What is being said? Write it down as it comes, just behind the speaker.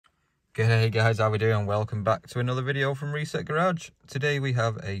G'day guys, how we doing? Welcome back to another video from Reset Garage. Today we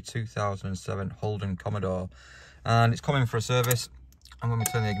have a 2007 Holden Commodore and it's coming for a service, and when we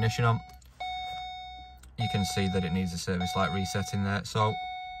turn the ignition on you can see that it needs a service light resetting there. So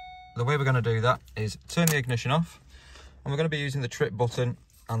the way we're going to do that is turn the ignition off, and we're going to be using the trip button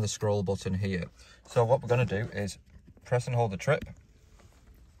and the scroll button here. So what we're going to do is press and hold the trip,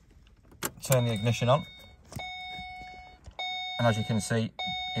 turn the ignition on, and as you can see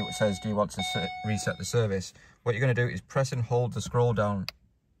it says, do you want to reset the service? What you're going to do is press and hold the scroll down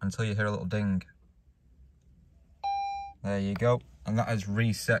until you hear a little ding. There you go, and that has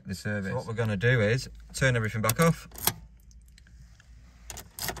reset the service. So what we're going to do is turn everything back off,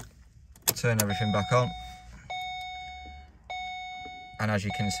 turn everything back on, and as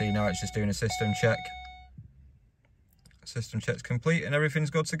you can see now it's just doing a system check. System check's complete and everything's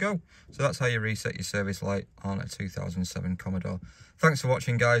good to go. So that's how you reset your service light on a 2007 Commodore. Thanks for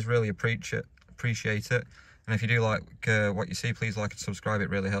watching guys, really appreciate it. And if you do like what you see, please like and subscribe, it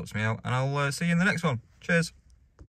really helps me out. And I'll see you in the next one. Cheers.